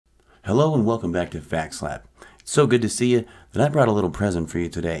Hello and welcome back to Factslap. It's so good to see you that I brought a little present for you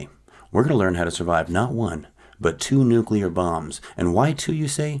today. We're going to learn how to survive not one, but two nuclear bombs. And why two, you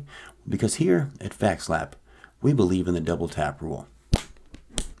say? Because here at Factslap, we believe in the double tap rule.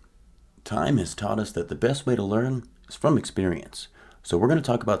 Time has taught us that the best way to learn is from experience. So we're going to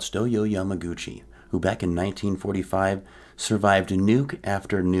talk about Stoyo Yamaguchi, who back in 1945 survived nuke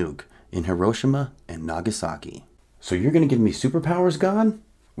after nuke in Hiroshima and Nagasaki. So you're going to give me superpowers, God?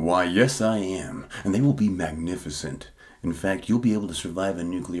 Why, yes I am, and they will be magnificent. In fact, you'll be able to survive a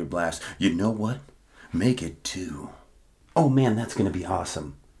nuclear blast. You know what? Make it two. Oh man, that's going to be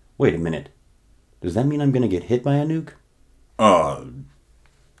awesome. Wait a minute. Does that mean I'm going to get hit by a nuke?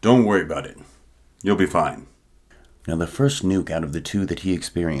 Don't worry about it. You'll be fine. Now, the first nuke out of the two that he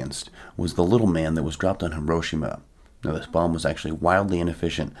experienced was the little man that was dropped on Hiroshima. Now, this bomb was actually wildly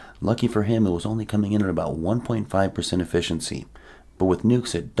inefficient. Lucky for him, it was only coming in at about 1.5% efficiency. But with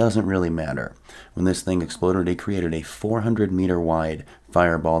nukes, it doesn't really matter. When this thing exploded, it created a 400-meter wide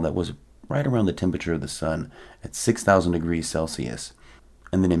fireball that was right around the temperature of the sun at 6,000 degrees Celsius,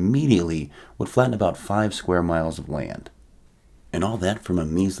 and then immediately would flatten about 5 square miles of land. And all that from a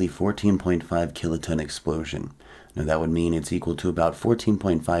measly 14.5 kiloton explosion. Now that would mean it's equal to about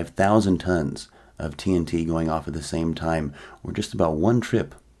 14.5 thousand tons of TNT going off at the same time, or just about one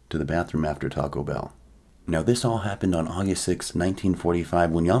trip to the bathroom after Taco Bell. Now this all happened on August 6,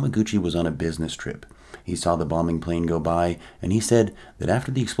 1945, when Yamaguchi was on a business trip. He saw the bombing plane go by, and he said that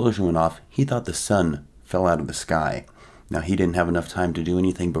after the explosion went off, he thought the sun fell out of the sky. Now he didn't have enough time to do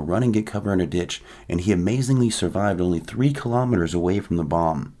anything but run and get cover in a ditch, and he amazingly survived only 3 kilometers away from the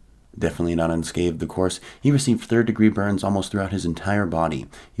bomb. Definitely not unscathed, of course. He received third-degree burns almost throughout his entire body.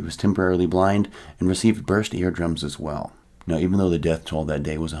 He was temporarily blind and received burst eardrums as well. Now, even though the death toll that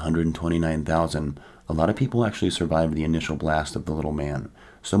day was 129,000, a lot of people actually survived the initial blast of the little man.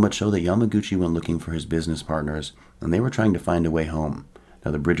 So much so that Yamaguchi went looking for his business partners, and they were trying to find a way home.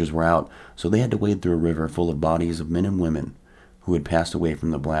 Now, the bridges were out, so they had to wade through a river full of bodies of men and women who had passed away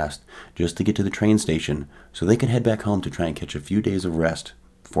from the blast just to get to the train station so they could head back home to try and catch a few days of rest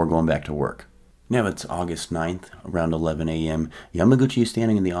before going back to work. Now it's August 9th, around 11 a.m. Yamaguchi is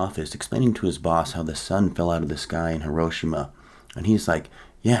standing in the office explaining to his boss how the sun fell out of the sky in Hiroshima. And he's like,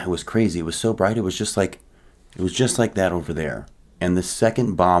 yeah, it was crazy. It was so bright. It was just like that over there. And the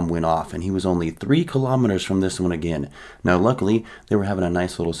second bomb went off, and he was only 3 kilometers from this one again. Now, luckily, they were having a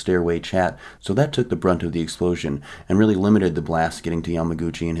nice little stairway chat, so that took the brunt of the explosion and really limited the blast getting to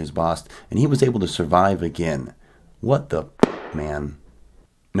Yamaguchi and his boss, and he was able to survive again. What the man?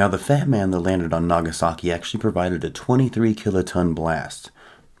 Now, the fat man that landed on Nagasaki actually provided a 23 kiloton blast.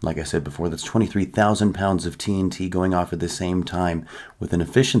 Like I said before, that's 23,000 pounds of TNT going off at the same time with an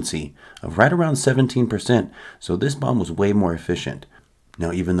efficiency of right around 17%, so this bomb was way more efficient.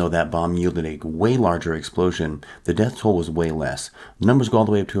 Now, even though that bomb yielded a way larger explosion, the death toll was way less. The numbers go all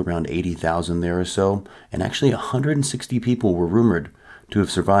the way up to around 80,000 there or so, and actually 160 people were rumored to have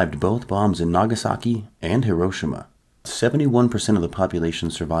survived both bombs in Nagasaki and Hiroshima. 71% of the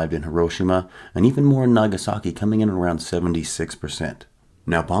population survived in Hiroshima, and even more in Nagasaki, coming in at around 76%.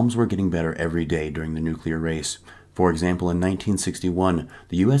 Now, bombs were getting better every day during the nuclear race. For example, in 1961,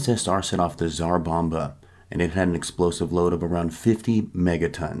 the USSR set off the Tsar Bomba, and it had an explosive load of around 50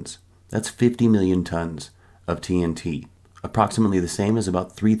 megatons. That's 50 million tons of TNT, approximately the same as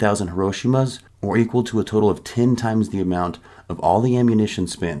about 3,000 Hiroshimas, or equal to a total of 10 times the amount of all the ammunition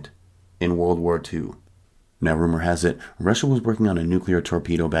spent in World War II. Now, rumor has it, Russia was working on a nuclear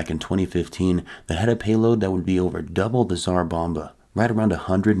torpedo back in 2015 that had a payload that would be over double the Tsar Bomba, right around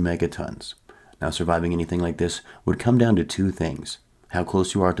 100 megatons. Now, surviving anything like this would come down to two things: how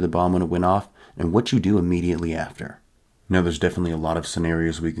close you are to the bomb when it went off, and what you do immediately after. Now, there's definitely a lot of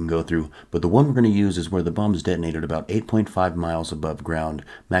scenarios we can go through, but the one we're going to use is where the bombs detonated about 8.5 miles above ground,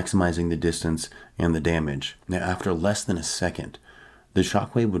 maximizing the distance and the damage. Now, after less than a second, the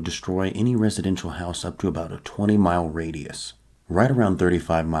shockwave would destroy any residential house up to about a 20-mile radius. Right around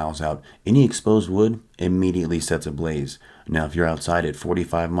 35 miles out, any exposed wood immediately sets ablaze. Now, if you're outside at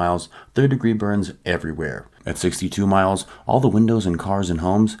 45 miles, third-degree burns everywhere. At 62 miles, all the windows in cars and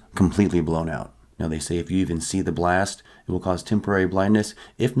homes completely blown out. Now, they say if you even see the blast, it will cause temporary blindness,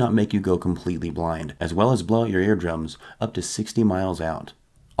 if not make you go completely blind, as well as blow out your eardrums up to 60 miles out.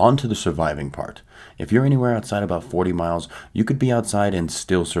 On to the surviving part. If you're anywhere outside about 40 miles, you could be outside and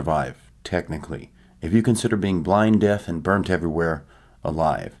still survive, technically, if you consider being blind, deaf, and burnt everywhere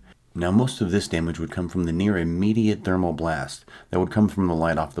alive. Now, most of this damage would come from the near immediate thermal blast that would come from the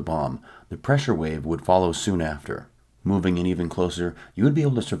light off the bomb. The pressure wave would follow soon after. Moving in even closer, you would be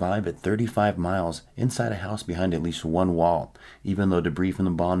able to survive at 35 miles inside a house behind at least one wall, even though debris from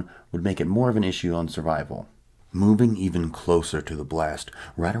the bomb would make it more of an issue on survival. Moving even closer to the blast,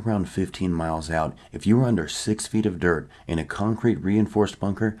 right around 15 miles out, if you were under 6 feet of dirt in a concrete reinforced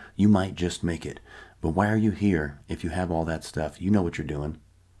bunker, you might just make it. But why are you here if you have all that stuff? You know what you're doing.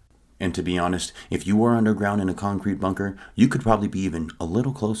 And to be honest, if you were underground in a concrete bunker, you could probably be even a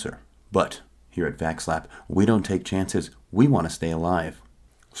little closer. But here at Factslap, we don't take chances. We want to stay alive.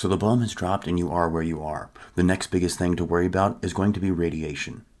 So the bomb has dropped and you are where you are. The next biggest thing to worry about is going to be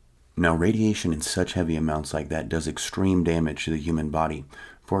radiation. Now, radiation in such heavy amounts like that does extreme damage to the human body.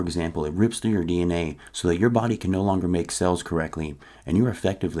 For example, it rips through your DNA so that your body can no longer make cells correctly, and you're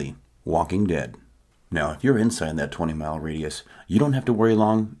effectively walking dead. Now, if you're inside that 20-mile radius, you don't have to worry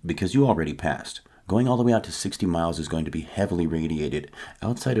long because you already passed. Going all the way out to 60 miles is going to be heavily radiated.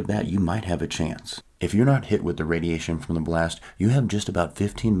 Outside of that, you might have a chance. If you're not hit with the radiation from the blast, you have just about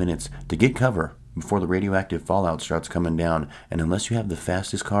 15 minutes to get cover before the radioactive fallout starts coming down, and unless you have the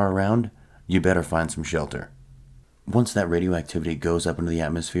fastest car around, you better find some shelter. Once that radioactivity goes up into the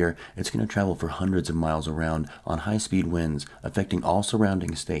atmosphere, it's going to travel for hundreds of miles around on high-speed winds, affecting all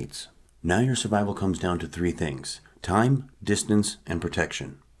surrounding states. Now your survival comes down to 3 things: time, distance, and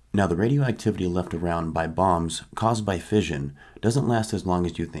protection. Now, the radioactivity left around by bombs caused by fission doesn't last as long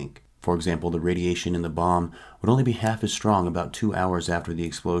as you think. For example, the radiation in the bomb would only be half as strong about 2 hours after the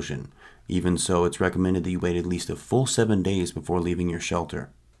explosion. Even so, it's recommended that you wait at least a full 7 days before leaving your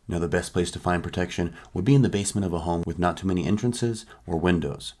shelter. Now, the best place to find protection would be in the basement of a home with not too many entrances or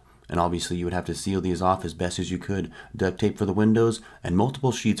windows. And obviously, you would have to seal these off as best as you could, duct tape for the windows, and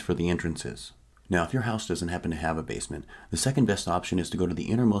multiple sheets for the entrances. Now, if your house doesn't happen to have a basement, the second best option is to go to the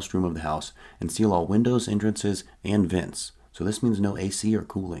innermost room of the house and seal all windows, entrances, and vents. So this means no AC or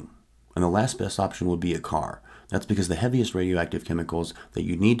cooling. And the last best option would be a car. That's because the heaviest radioactive chemicals that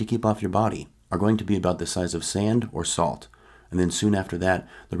you need to keep off your body are going to be about the size of sand or salt. And then soon after that,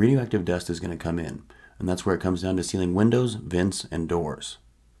 the radioactive dust is going to come in. And that's where it comes down to sealing windows, vents, and doors.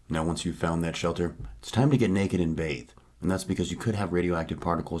 Now, once you've found that shelter, it's time to get naked and bathe. And that's because you could have radioactive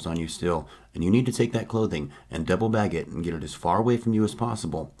particles on you still, and you need to take that clothing and double bag it and get it as far away from you as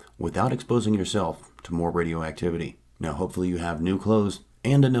possible without exposing yourself to more radioactivity. Now, hopefully you have new clothes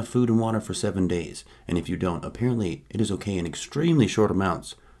and enough food and water for 7 days, and if you don't, apparently it is okay in extremely short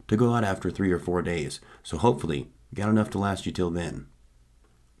amounts to go out after 3 or 4 days, so hopefully you got enough to last you till then.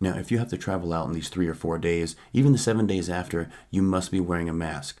 Now, if you have to travel out in these 3 or 4 days, even the 7 days after, you must be wearing a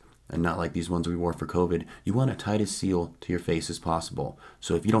mask. And not like these ones we wore for COVID, you want a tightest seal to your face as possible.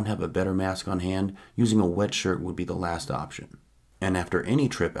 So if you don't have a better mask on hand, using a wet shirt would be the last option. And after any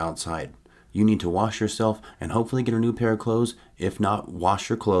trip outside, you need to wash yourself and hopefully get a new pair of clothes. If not, wash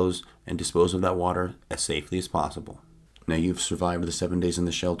your clothes and dispose of that water as safely as possible. Now you've survived the 7 days in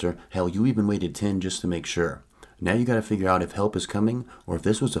the shelter. Hell, you even waited 10 just to make sure. Now you gotta figure out if help is coming or if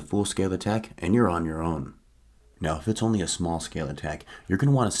this was a full-scale attack and you're on your own. Now, if it's only a small-scale attack, you're going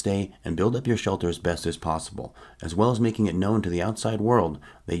to want to stay and build up your shelter as best as possible, as well as making it known to the outside world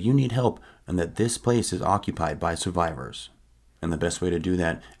that you need help and that this place is occupied by survivors. And the best way to do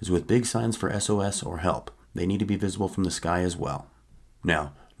that is with big signs for SOS or help. They need to be visible from the sky as well.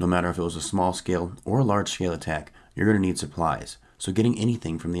 Now, no matter if it was a small-scale or a large-scale attack, you're going to need supplies. So getting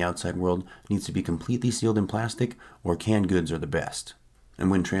anything from the outside world needs to be completely sealed in plastic, or canned goods are the best. And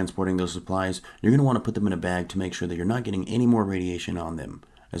when transporting those supplies, you're going to want to put them in a bag to make sure that you're not getting any more radiation on them.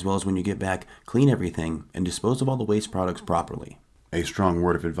 As well as when you get back, clean everything and dispose of all the waste products properly. A strong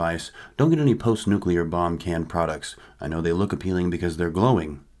word of advice: don't get any post-nuclear bomb canned products. I know they look appealing because they're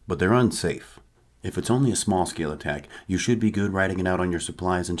glowing, but they're unsafe. If it's only a small-scale attack, you should be good riding it out on your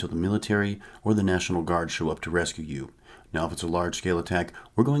supplies until the military or the National Guard show up to rescue you. Now, if it's a large-scale attack,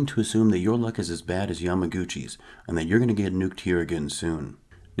 we're going to assume that your luck is as bad as Yamaguchi's, and that you're going to get nuked here again soon.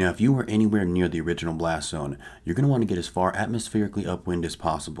 Now, if you were anywhere near the original blast zone, you're going to want to get as far atmospherically upwind as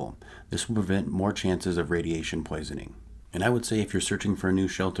possible. This will prevent more chances of radiation poisoning. And I would say if you're searching for a new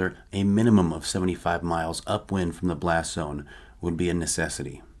shelter, a minimum of 75 miles upwind from the blast zone would be a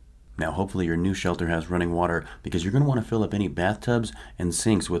necessity. Now, hopefully your new shelter has running water, because you're going to want to fill up any bathtubs and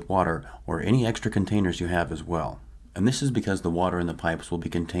sinks with water, or any extra containers you have as well. And this is because the water in the pipes will be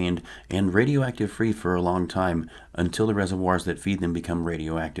contained and radioactive free for a long time until the reservoirs that feed them become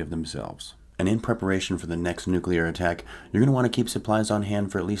radioactive themselves. And in preparation for the next nuclear attack, you're going to want to keep supplies on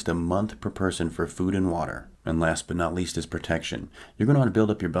hand for at least a month per person for food and water. And last but not least is protection. You're going to want to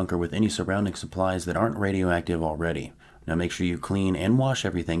build up your bunker with any surrounding supplies that aren't radioactive already. Now make sure you clean and wash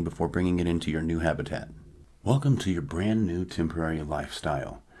everything before bringing it into your new habitat. Welcome to your brand new temporary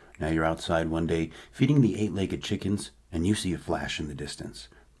lifestyle. Now you're outside one day feeding the 8-legged chickens and you see a flash in the distance.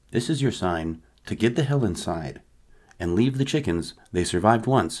 This is your sign to get the hell inside and leave the chickens. They survived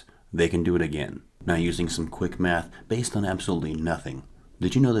once, they can do it again. Now using some quick math based on absolutely nothing,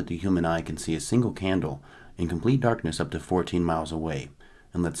 did you know that the human eye can see a single candle in complete darkness up to 14 miles away?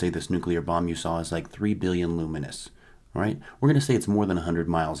 And let's say this nuclear bomb you saw is like 3 billion luminous. Alright, we're going to say it's more than 100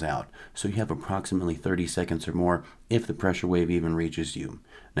 miles out, so you have approximately 30 seconds or more if the pressure wave even reaches you.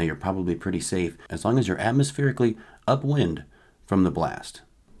 Now you're probably pretty safe as long as you're atmospherically upwind from the blast.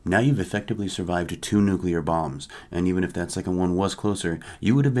 Now you've effectively survived 2 nuclear bombs, and even if that second one was closer,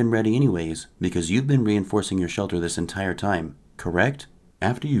 you would have been ready anyways, because you've been reinforcing your shelter this entire time, correct?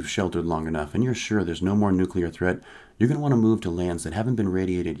 After you've sheltered long enough and you're sure there's no more nuclear threat, you're going to want to move to lands that haven't been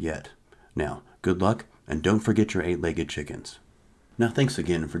radiated yet. Now, good luck, and don't forget your 8-legged chickens. Now thanks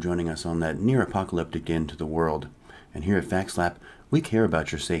again for joining us on that near-apocalyptic end to the world. And here at Factslap, we care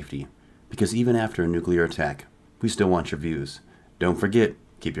about your safety, because even after a nuclear attack, we still want your views. Don't forget,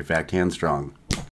 keep your fact hand strong.